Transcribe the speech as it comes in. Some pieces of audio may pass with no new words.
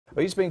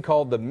Well, he's being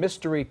called the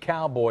mystery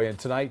cowboy, and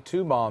tonight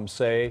 2 moms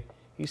say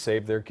he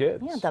saved their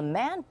kids. Yeah, the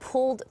man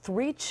pulled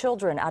 3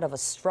 children out of a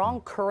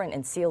strong current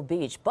in Seal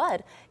Beach,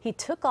 but he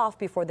took off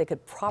before they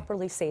could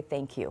properly say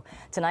thank you.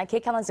 Tonight,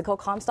 KCAL's Nicole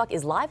Comstock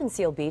is live in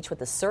Seal Beach with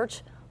the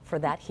search for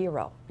that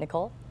hero.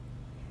 Nicole?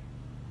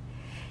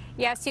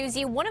 Yeah,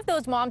 Susie, one of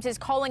those moms is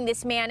calling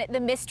this man the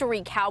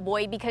mystery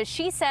cowboy because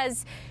she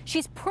says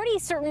she's pretty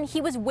certain he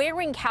was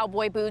wearing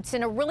cowboy boots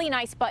and a really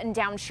nice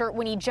button-down shirt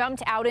when he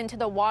jumped out into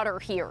the water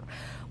here.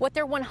 What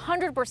they're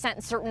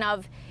 100% certain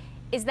of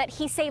is that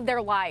he saved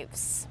their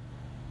lives.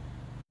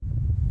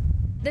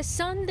 The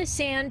sun, the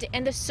sand,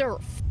 and the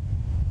surf.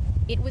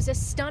 It was a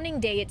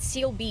stunning day at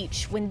Seal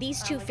Beach when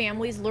these 2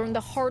 families learned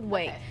the hard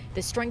way.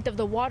 The strength of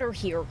the water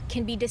here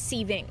can be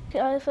deceiving.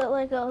 I felt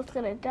like I was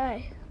gonna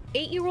die.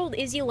 8-year-old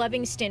Izzy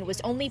Livingston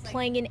was only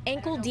playing in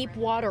ankle-deep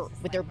water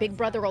with her big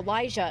brother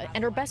Elijah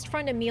and her best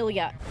friend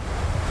Amelia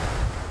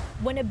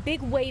when a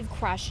big wave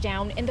crashed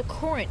down and the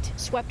current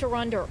swept her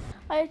under.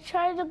 I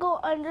tried to go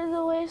under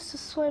the waves to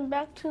swim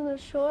back to the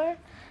shore,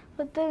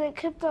 but then it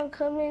kept on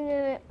coming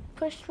and it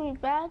pushed me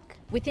back.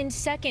 Within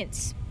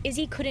seconds,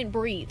 Izzy couldn't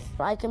breathe.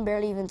 I can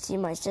barely even see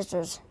my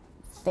sister's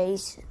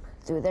face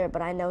through there,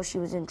 but I know she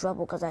was in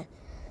trouble because I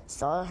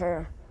saw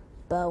her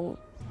bone.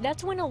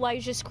 That's when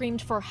Elijah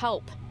screamed for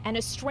help, and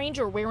a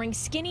stranger wearing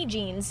skinny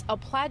jeans, a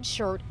plaid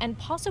shirt, and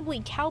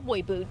possibly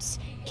cowboy boots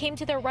came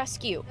to their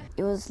rescue.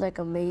 It was like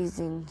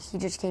amazing. He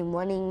just came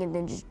running and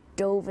then just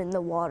dove in the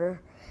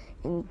water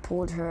and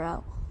pulled her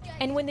out.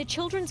 And when the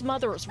children's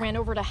mothers ran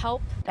over to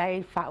help,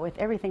 I fought with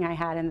everything I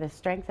had, and the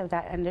strength of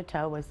that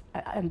undertow was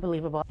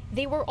unbelievable.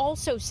 They were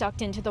also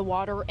sucked into the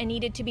water and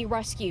needed to be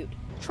rescued.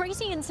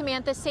 Tracy and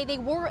Samantha say they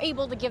were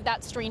able to give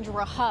that stranger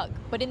a hug,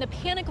 but in the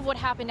panic of what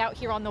happened out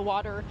here on the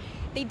water,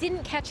 they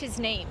didn't catch his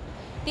name.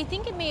 They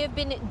think it may have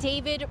been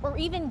David or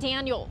even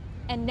Daniel,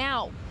 and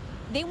now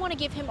they want to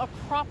give him a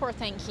proper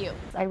thank you.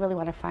 I really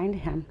want to find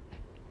him,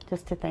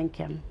 just to thank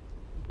him,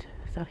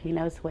 so he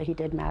knows what he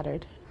did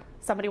mattered.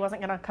 Somebody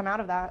wasn't going to come out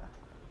of that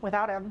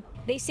without him.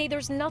 They say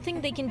there's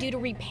nothing they can do to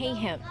repay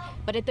him,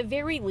 but at the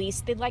very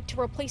least, they'd like to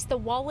replace the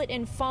wallet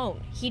and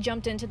phone he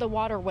jumped into the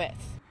water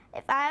with.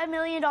 If I had $1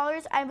 million,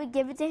 I would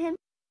give it to him.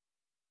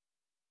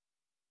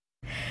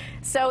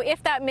 So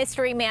if that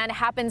mystery man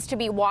happens to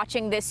be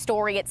watching this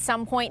story at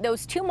some point,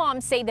 those 2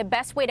 moms say the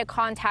best way to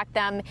contact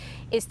them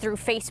is through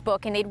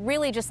Facebook, and they'd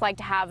really just like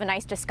to have a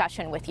nice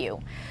discussion with you.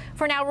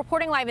 For now,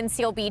 reporting live in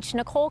Seal Beach,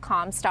 Nicole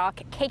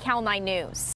Comstock, KCAL 9 News.